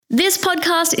This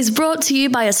podcast is brought to you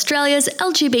by Australia's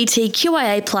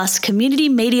LGBTQIA+ community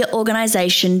media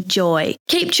organisation, Joy.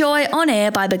 Keep Joy on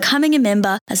air by becoming a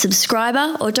member, a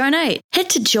subscriber or donate. Head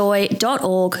to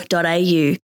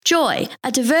joy.org.au. Joy,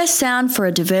 a diverse sound for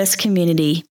a diverse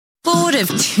community. Bored of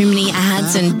too many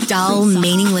ads and dull,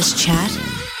 meaningless chat?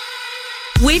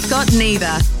 We've got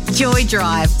neither. Joy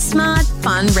Drive. Smart,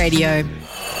 fun radio.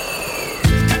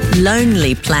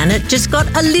 Lonely Planet just got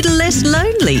a little less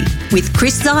lonely with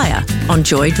Chris Zeiher on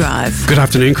Joy Drive. Good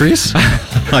afternoon, Chris.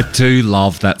 I do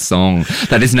love that song.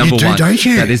 That is number one. Don't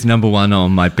you? That is number one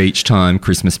on my beach time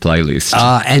Christmas playlist.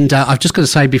 And I've just got to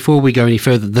say, before we go any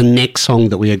further, the next song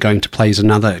that we are going to play is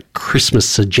another Christmas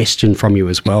suggestion from you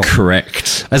as well.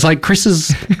 Correct. It's like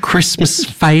Chris's Christmas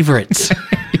favourites.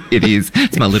 It is.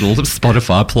 It's my little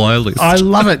Spotify playlist. I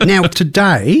love it. Now,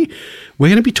 today, we're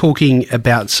going to be talking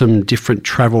about some different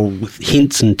travel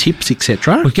hints and tips,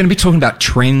 etc. We're going to be talking about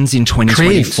trends in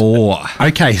 2024.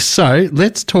 Okay, so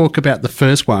let's talk about the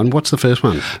first one. What's the first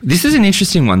one? This is an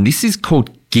interesting one. This is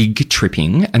called gig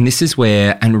tripping, and this is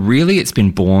where, and really it's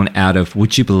been born out of,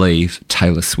 would you believe,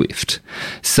 Taylor Swift.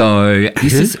 So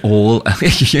this is all,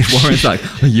 Warren's like,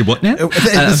 you what now?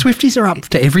 The Swifties are up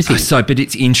to everything. But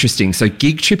it's interesting. So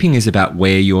gig tripping is about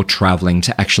where you're travelling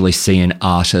to actually see an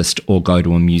artist or go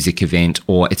to a music event,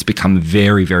 or it's become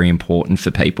very, very important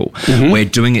for people. Mm-hmm. We're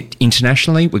doing it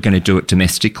internationally. We're going to do it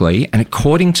domestically. And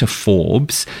according to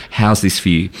Forbes, how's this for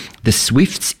you? The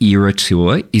Swifts Era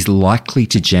Tour is likely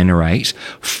to generate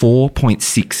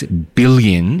 $4.6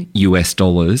 billion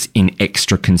in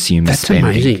extra consumer spending.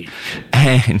 That's amazing.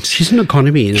 And she's an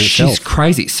economy in herself. She's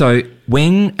crazy. So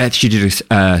when she did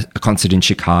a concert in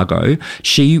Chicago,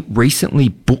 she recently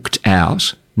booked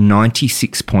out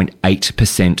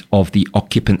 96.8% of the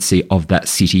occupancy of that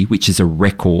city, which is a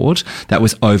record. That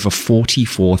was over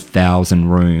 44,000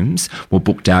 rooms were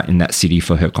booked out in that city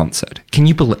for her concert. Can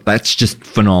you believe? That's just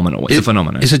phenomenal. It's a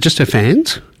phenomenon. Is it just her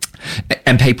fans?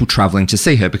 And people travelling to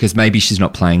see her because maybe she's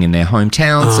not playing in their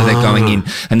hometown, so they're going in.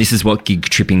 And this is what gig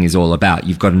tripping is all about.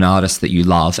 You've got an artist that you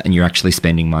love and you're actually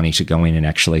spending money to go in and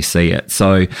actually see it.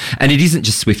 So, and it isn't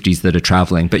just Swifties that are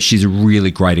travelling, but she's a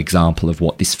really great example of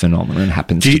what this phenomenon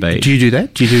happens to be. Do you do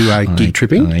that? Do you do gig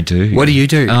tripping? I do. What do you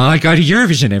do? I go to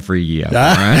Eurovision every year.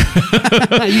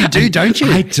 You do, don't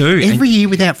you? I do. Every year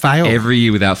without fail. Every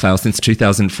year without fail since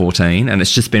 2014. And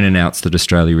it's just been announced that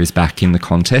Australia is back in the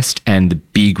contest, and the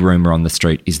big rumour on the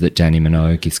street is that Dannii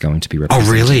Minogue is going to be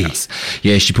representing us.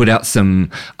 Yeah, she put out some,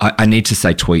 I need to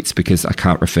say tweets because I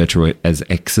can't refer to it as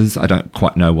X's. I don't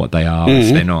quite know what they are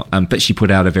if they're not. But she put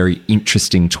out a very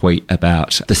interesting tweet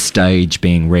about the stage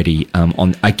being ready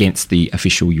on against the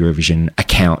official Eurovision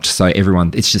account. So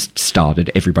everyone, it's just started,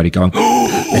 everybody going,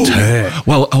 it's her.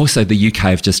 Well, also the UK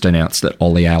have just announced that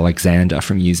Ollie Alexander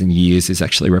from Years and Years is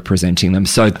actually representing them.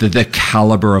 So the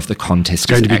calibre of the contest is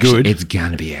going to be good. It's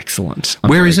going to be excellent.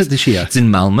 Where is it this year? It's in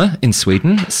Malmö in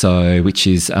Sweden, so which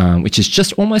is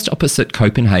just almost opposite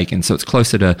Copenhagen. So it's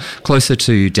closer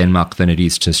to Denmark than it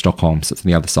is to Stockholm. So it's on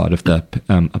the other side of the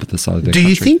country. Do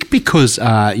you think because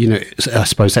I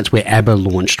suppose that's where ABBA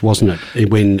launched, wasn't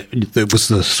it? When it was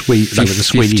the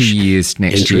Swedish 50 years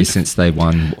next entry year since they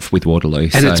won with Waterloo,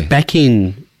 and it's back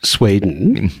in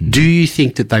Sweden. Mm-hmm. Do you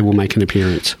think that they will make an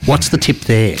appearance? What's the tip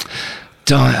there?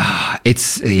 I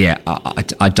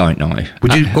don't know.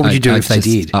 What would you do if they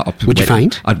did? Would you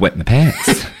faint? I'd wet my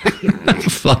pants.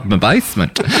 Flood my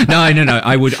basement. No.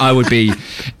 I would be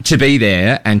to be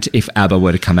there, and if ABBA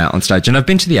were to come out on stage, and I've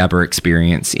been to the ABBA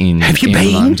experience in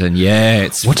London. Yeah,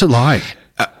 what's it like?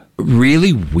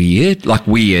 Really weird,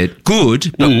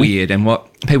 good, but weird. And what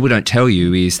people don't tell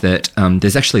you is that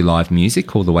there's actually live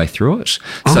music all the way through it.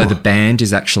 So the band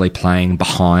is actually playing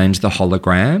behind the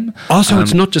hologram. Oh, so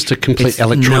it's not just a complete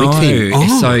electronic thing.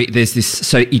 Oh. So there's this.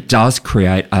 So it does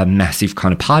create a massive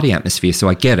kind of party atmosphere. So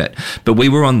I get it. But we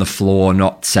were on the floor,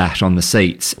 not sat on the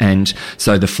seats, and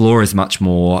so the floor is much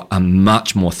more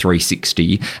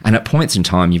 360. And at points in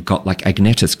time, you've got like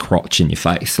Agnetta's crotch in your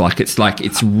face.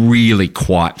 It's really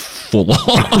quite full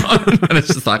on. And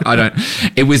it's just like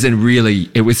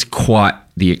it was quite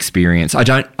the experience. I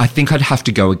think I'd have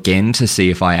to go again to see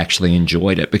if I actually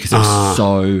enjoyed it because it was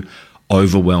so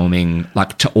overwhelming,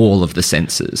 like to all of the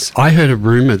senses. I heard a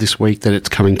rumour this week that it's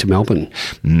coming to Melbourne.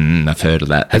 I've heard of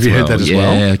that. Have you heard that as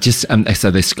well? Yeah, just so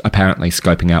they're apparently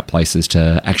scoping out places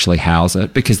to actually house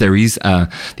it, because there is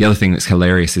the other thing that's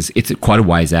hilarious is it's quite a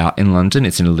ways out in London.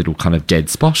 It's in a little kind of dead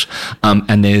spot,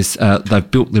 and there's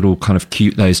they've built little kind of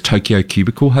those Tokyo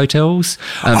cubicle hotels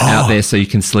out there, so you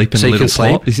can sleep in a little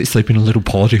pod. Sleep in a little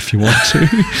pod if you want to.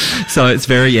 So it's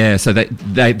very so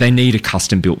they need a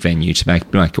custom built venue to make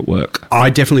it work. I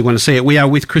definitely want to see it. We are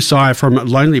with Chris Zeiher from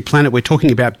Lonely Planet. We're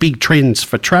talking about big trends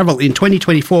for travel in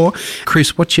 2024.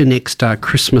 Chris, what's your next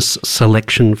Christmas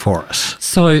selection for us?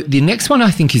 So the next one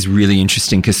I think is really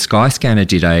interesting because Skyscanner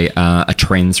did a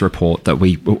trends report that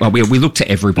we looked to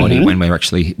everybody when we're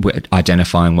actually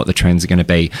identifying what the trends are going to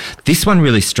be. This one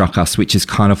really struck us, which is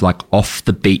kind of like off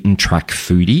the beaten track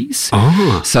foodies.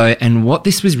 Oh. So, and what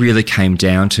this was really came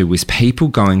down to was people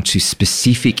going to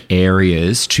specific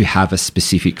areas to have a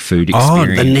specific food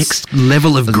experience. Oh, the next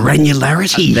level of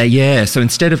granularity. Yeah. So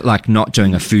instead of like not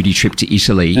doing a foodie trip to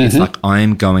Italy, it's like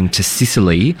I'm going to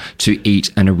Sicily to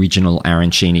eat an original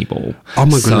arancini ball. Oh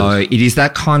my goodness. So it is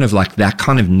that kind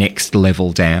of next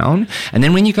level down. And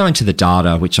then when you go into the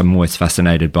data, which I'm always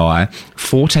fascinated by,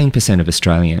 14% of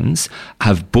Australians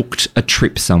have booked a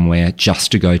trip somewhere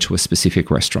just to go to a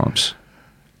specific restaurant.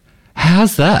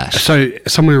 How's that? So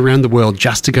somewhere around the world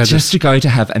just to go to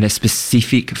have a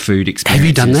specific food experience. Have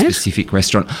you done in that? A specific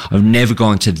restaurant. I've never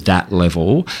gone to that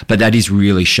level, but that is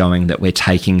really showing that we're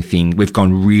taking we've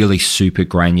gone really super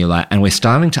granular, and we're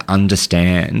starting to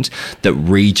understand that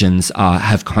regions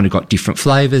have kind of got different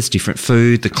flavours, different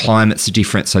food, the climates are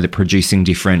different, so they're producing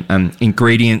different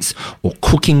ingredients or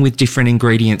cooking with different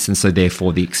ingredients, and so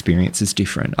therefore the experience is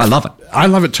different. I love it. I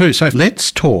love it too. So let's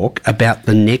talk about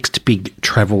the next big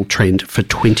travel trend for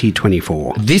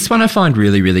 2024. This one I find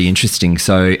really, really interesting.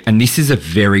 So, and this is a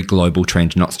very global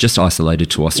trend, not just isolated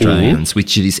to Australians,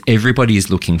 which is everybody is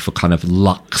looking for kind of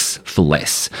lux for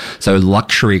less. So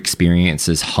luxury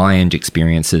experiences, high-end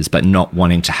experiences, but not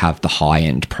wanting to have the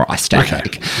high-end price tag.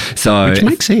 Okay. So which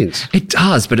makes sense. It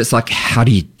does, but it's like, how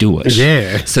do you do it?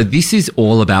 Yeah. So this is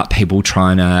all about people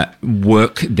trying to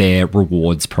work their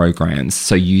rewards programs.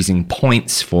 So using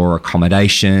points for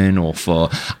accommodation or for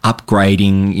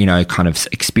upgrading, kind of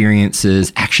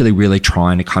experiences, actually really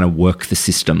trying to kind of work the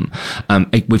system.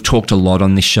 We've talked a lot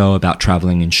on this show about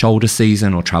traveling in shoulder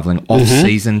season or traveling off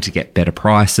season to get better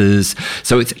prices.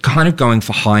 So it's kind of going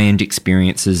for high-end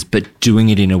experiences, but doing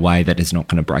it in a way that is not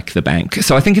going to break the bank.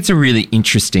 So I think it's a really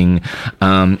interesting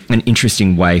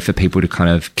way for people to kind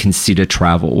of consider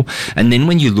travel. And then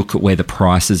when you look at where the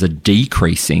prices are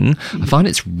decreasing, I find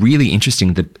it's really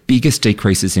interesting. The biggest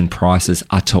decreases in prices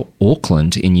are to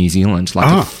Auckland in New Zealand, like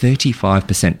a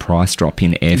 35% price drop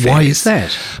in airfares. Why is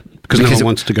that? Because no one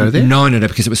wants to go there? No,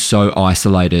 because it was so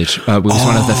isolated. It was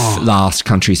one of the last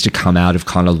countries to come out of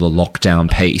kind of the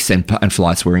lockdown piece, and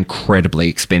flights were incredibly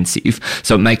expensive.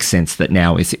 So it makes sense that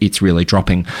now it's really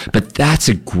dropping. But that's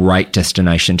a great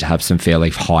destination to have some fairly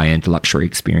high-end luxury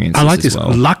experiences. I like this.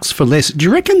 Well. Lux for less. Do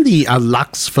you reckon the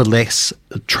Lux for less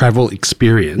travel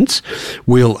experience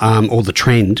will, or the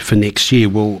trend for next year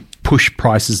will push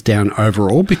prices down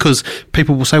overall? Because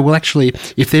people will say, well, actually,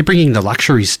 if they're bringing the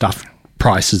luxury stuff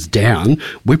prices down,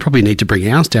 we probably need to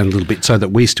bring ours down a little bit so that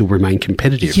we still remain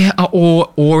competitive. Yeah,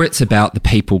 or it's about the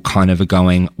people kind of are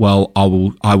going, well, I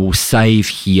will save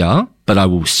here, but I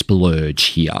will splurge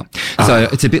here. So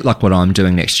it's a bit like what I'm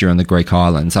doing next year on the Greek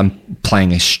islands. I'm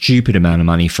paying a stupid amount of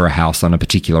money for a house on a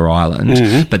particular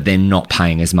island, but then not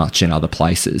paying as much in other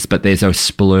places. But there's a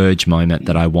splurge moment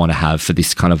that I want to have for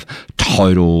this kind of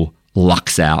total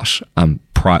lux out,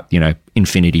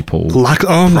 infinity pool. My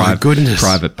goodness.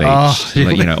 Private beach.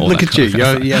 Oh, look at you.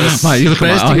 You look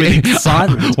bursting with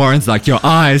excitement. Warren's like, your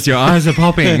eyes are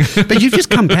popping. But you've just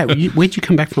come back. Where'd you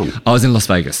come back from? I was in Las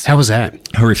Vegas. How was that?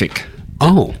 Horrific.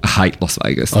 Oh, I hate Las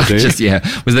Vegas. Oh, do you?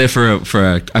 Was there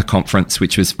for a conference,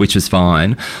 which was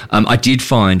fine. I did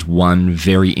find one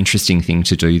very interesting thing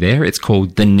to do there. It's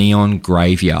called the Neon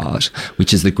Graveyard,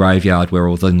 which is the graveyard where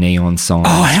all the neon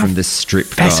signs from the strip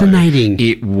fascinating. go.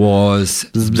 It was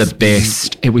the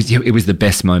best. It was the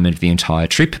best moment of the entire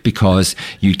trip because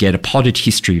you get a potted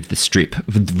history of the strip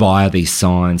via these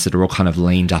signs that are all kind of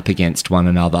leaned up against one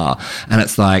another, and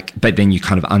it's like, but then you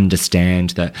kind of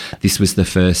understand that this was the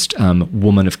first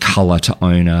woman of colour to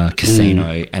own a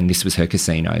casino, and this was her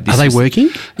casino. Are they working?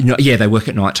 Yeah, they work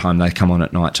at night time. They come on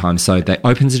at night time. So they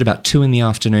opens at about 2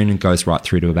 p.m. and goes right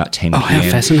through to about 10 p.m. Oh, how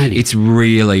fascinating.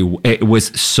 It was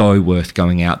so worth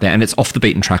going out there. And it's off the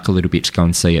beaten track a little bit to go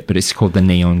and see it, but it's called the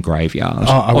Neon Graveyard.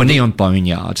 Or Neon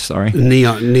Boneyard, sorry.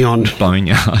 Neon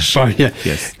Boneyard.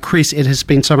 Yes. Chris, it has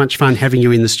been so much fun having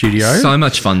you in the studio. So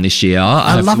much fun this year.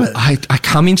 I love it. I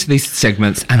come into these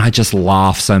segments and I just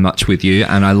laugh so much with you,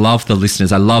 and I love the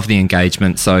listeners. I love the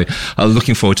engagement. So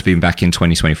looking forward to being back in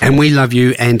 2024. And we love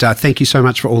you, and thank you so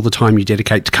much for all the time you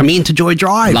dedicate to coming into Joy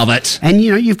Drive. Love it. And,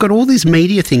 you've got all these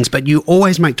media things, but you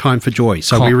always make time for Joy,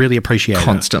 so we really appreciate it.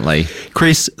 Constantly.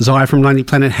 Chris, Zeiher from Lonely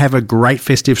Planet, have a great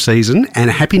festive season and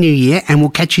a Happy New Year, and we'll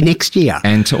catch you next year.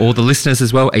 And to all the listeners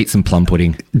as well, eat some plum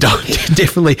pudding.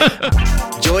 Definitely.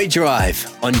 Joy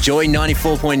Drive on Joy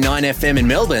 94.9 FM in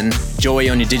Melbourne, Joy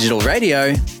on your digital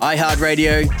radio,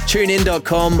 iHeartRadio,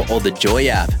 TuneIn.com or the Joy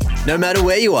app. No matter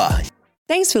where you are.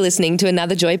 Thanks for listening to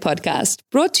another Joy podcast,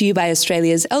 brought to you by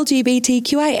Australia's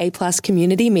LGBTQIA+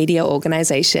 community media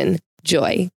organisation,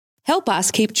 Joy. Help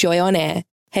us keep Joy on air.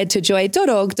 Head to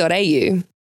joy.org.au.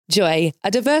 Joy,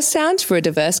 a diverse sound for a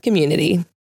diverse community.